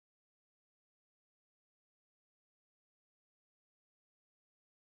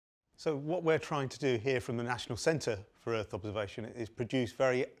So what we're trying to do here from the National Centre for Earth Observation is produce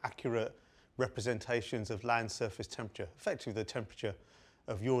very accurate representations of land surface temperature, effectively the temperature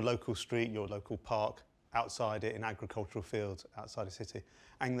of your local street, your local park, outside it, in agricultural fields, outside a city,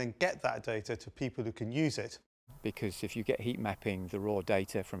 and then get that data to people who can use it. Because if you get heat mapping the raw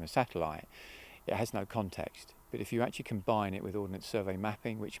data from a satellite, it has no context. But if you actually combine it with Ordnance Survey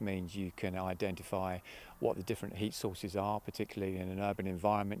mapping, which means you can identify what the different heat sources are, particularly in an urban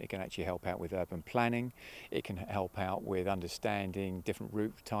environment, it can actually help out with urban planning. It can help out with understanding different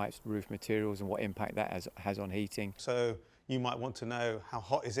roof types, roof materials, and what impact that has on heating. So you might want to know how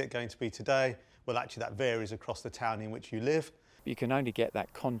hot is it going to be today? Well, actually that varies across the town in which you live. You can only get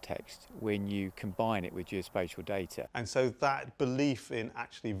that context when you combine it with geospatial data. And so that belief in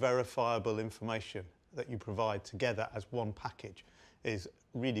actually verifiable information that you provide together as one package is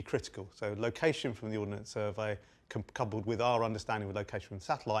really critical. So location from the Ordnance Survey coupled with our understanding of location from the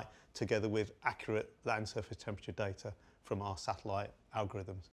satellite together with accurate land surface temperature data from our satellite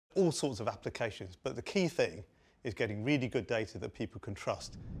algorithms. All sorts of applications, but the key thing is getting really good data that people can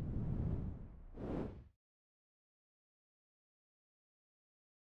trust.